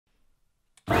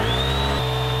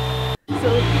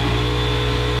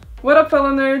What up, fellow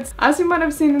nerds? As you might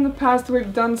have seen in the past,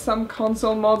 we've done some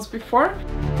console mods before.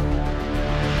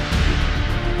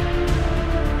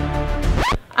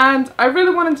 And I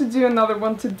really wanted to do another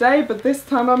one today, but this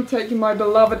time I'm taking my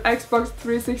beloved Xbox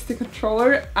 360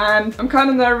 controller, and I'm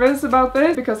kind of nervous about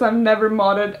this because I've never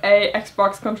modded a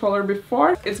Xbox controller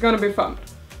before. It's gonna be fun.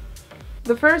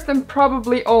 The first and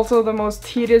probably also the most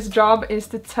tedious job is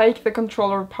to take the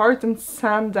controller apart and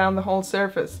sand down the whole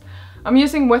surface. I'm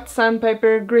using wet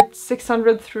sandpaper, grit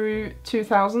 600 through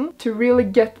 2000 to really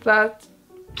get that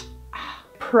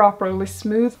properly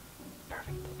smooth.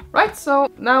 Perfect. Right, so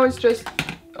now it's just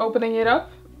opening it up.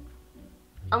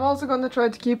 I'm also going to try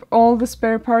to keep all the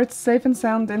spare parts safe and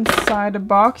sound inside the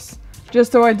box,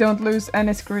 just so I don't lose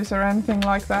any screws or anything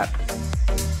like that.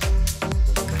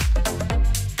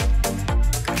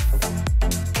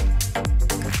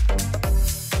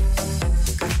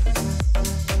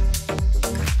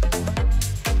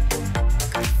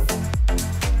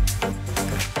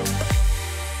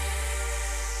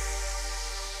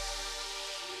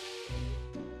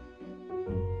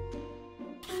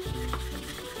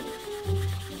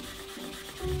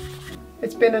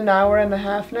 It's been an hour and a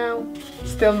half now,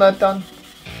 still not done.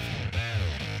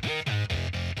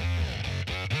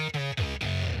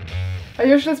 I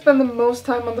usually spend the most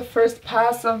time on the first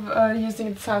pass of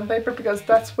using the sandpaper because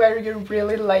that's where you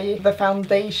really lay the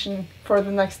foundation for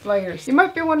the next layers. You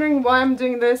might be wondering why I'm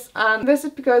doing this, and this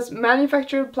is because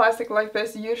manufactured plastic like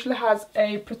this usually has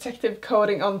a protective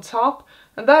coating on top,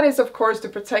 and that is of course to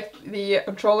protect the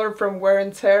controller from wear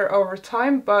and tear over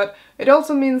time, but it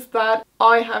also means that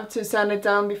I have to sand it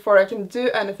down before I can do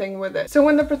anything with it. So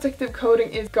when the protective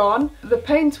coating is gone, the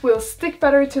paint will stick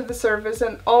better to the surface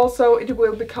and also it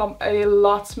will become a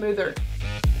lot smoother.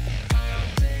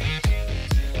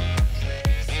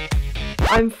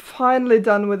 I'm finally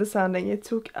done with the sanding. It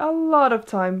took a lot of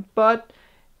time, but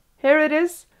here it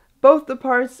is. Both the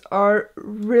parts are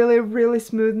really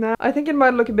smooth now. I think it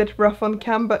might look a bit rough on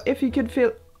cam, but if you could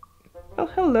feel... Oh,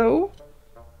 hello.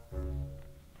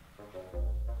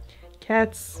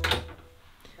 Cats.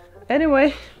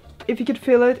 Anyway, if you could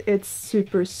feel it, it's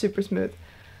super smooth.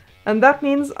 And that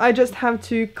means I just have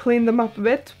to clean them up a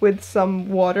bit with some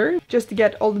water, just to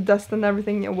get all the dust and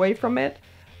everything away from it.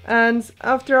 And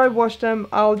after I wash them,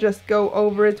 I'll just go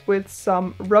over it with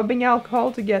some rubbing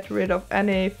alcohol to get rid of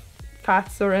any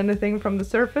fats or anything from the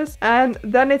surface. And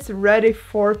then it's ready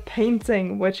for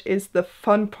painting, which is the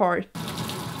fun part.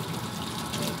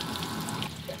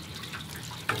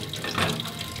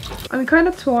 I'm kind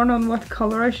of torn on what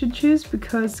color I should choose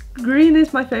because green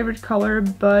is my favorite color,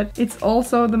 but it's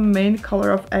also the main color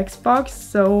of Xbox,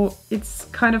 so it's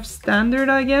kind of standard,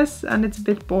 I guess, and it's a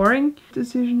bit boring.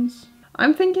 Decisions.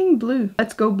 I'm thinking blue.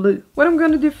 Let's go blue. What I'm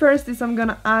gonna do first is I'm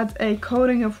gonna add a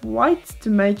coating of white to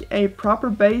make a proper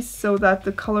base so that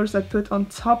the colors I put on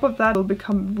top of that will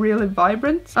become really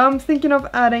vibrant. I'm thinking of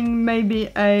adding maybe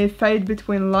a fade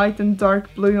between light and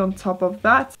dark blue on top of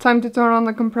that. Time to turn on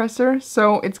the compressor,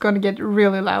 so it's gonna get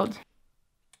really loud.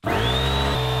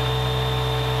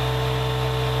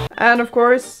 And of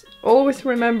course, always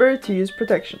remember to use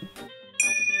protection.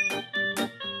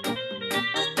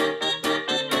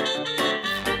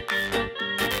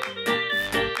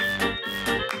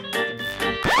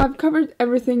 I've covered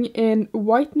everything in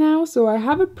white now, so I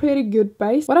have a pretty good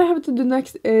base. What I have to do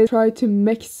next is try to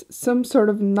mix some sort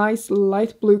of nice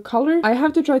light blue color. I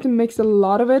have to try to mix a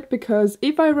lot of it because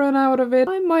if I run out of it,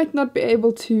 I might not be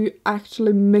able to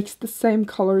actually mix the same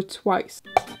color twice.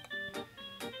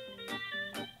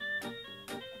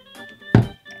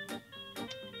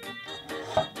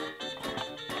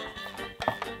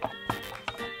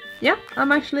 Yeah,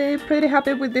 I'm actually pretty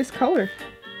happy with this color.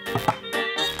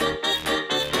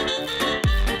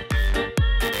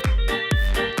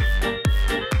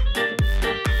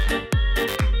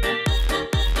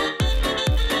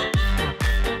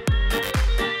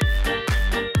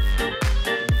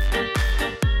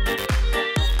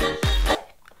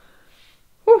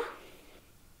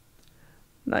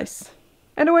 Nice.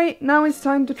 Anyway, now it's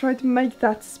time to try to make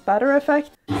that spatter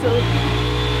effect.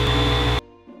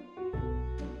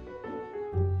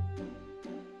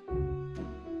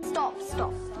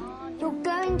 Stop. You're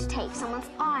going to take someone's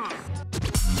eye out.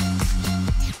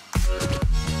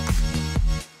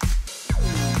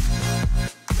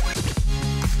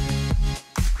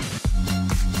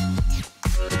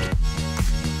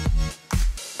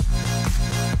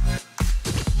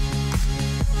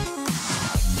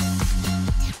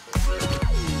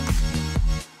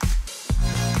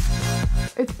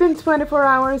 It's been 24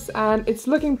 hours and it's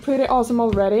looking pretty awesome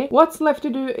already. What's left to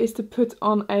do is to put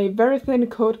on a very thin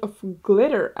coat of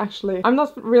glitter, actually. I'm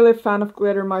not really a fan of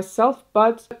glitter myself,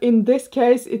 but in this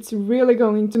case it's really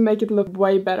going to make it look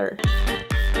way better.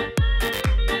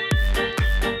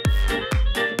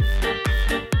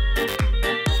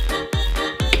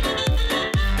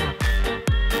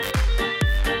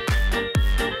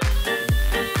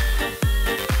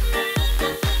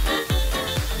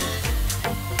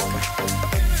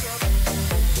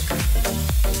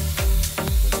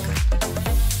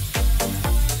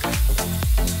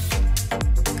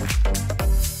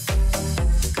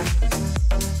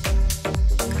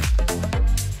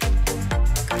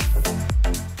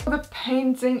 The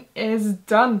painting is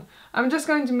done. I'm just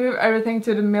going to move everything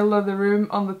to the middle of the room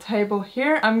on the table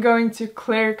here. I'm going to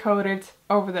clear coat it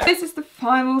over there. This is the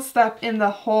final step in the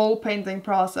whole painting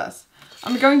process.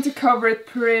 I'm going to cover it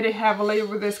pretty heavily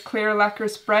with this clear lacquer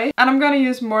spray, and I'm going to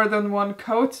use more than one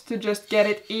coat to just get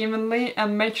it evenly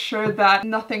and make sure that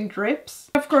nothing drips.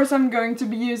 Of course, I'm going to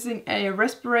be using a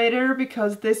respirator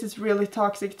because this is really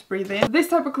toxic to breathe in. This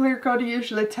type of clear coat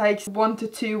usually takes 1 to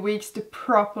 2 weeks to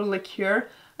properly cure.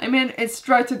 I mean, it's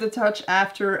dry to the touch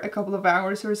after a couple of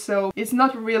hours or so. It's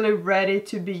not really ready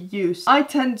to be used. I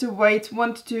tend to wait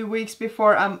 1 to 2 weeks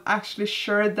before I'm actually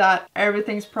sure that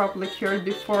everything's properly cured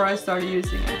before I start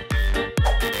using it.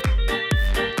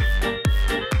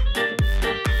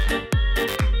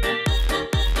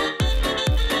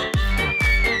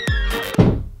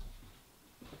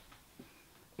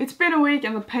 It's been a week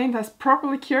and the paint has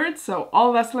properly cured, so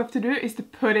all that's left to do is to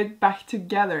put it back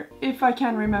together. If I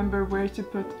can remember where to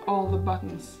put all the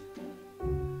buttons.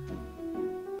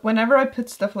 Whenever I put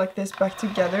stuff like this back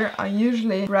together, I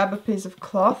usually grab a piece of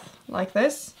cloth like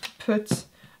this, put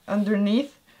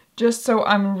underneath, just so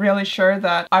I'm really sure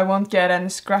that I won't get any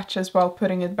scratches while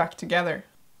putting it back together.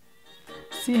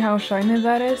 See how shiny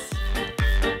that is?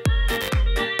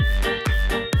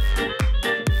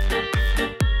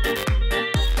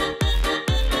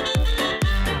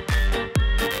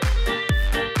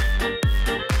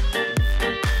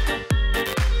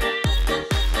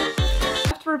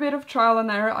 After a bit of trial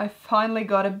and error, I finally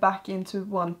got it back into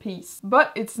one piece.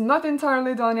 But it's not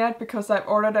entirely done yet because I've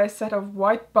ordered a set of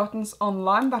white buttons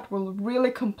online that will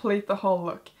really complete the whole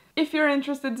look. If you're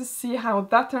interested to see how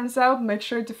that turns out, make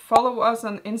sure to follow us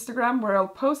on Instagram, where I'll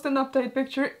post an update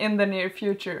picture in the near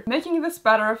future. Making the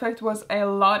spatter effect was a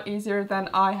lot easier than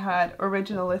I had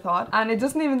originally thought, and it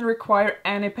doesn't even require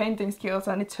any painting skills,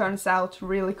 and it turns out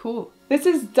really cool. This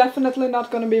is definitely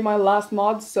not gonna be my last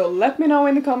mod, so let me know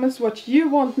in the comments what you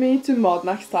want me to mod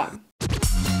next time.